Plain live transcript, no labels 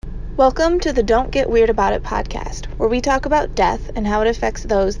Welcome to the Don't Get Weird About It podcast, where we talk about death and how it affects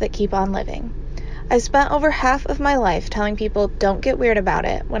those that keep on living. I've spent over half of my life telling people don't get weird about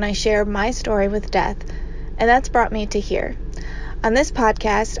it when I share my story with death, and that's brought me to here. On this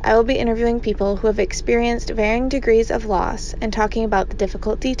podcast, I will be interviewing people who have experienced varying degrees of loss and talking about the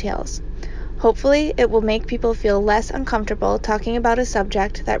difficult details. Hopefully, it will make people feel less uncomfortable talking about a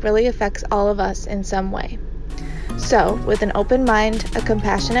subject that really affects all of us in some way. So, with an open mind, a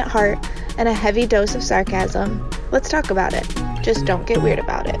compassionate heart, and a heavy dose of sarcasm, let's talk about it. Just don't get weird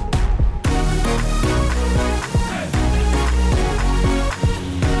about it.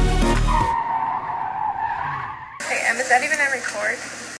 Hey, is that even on record?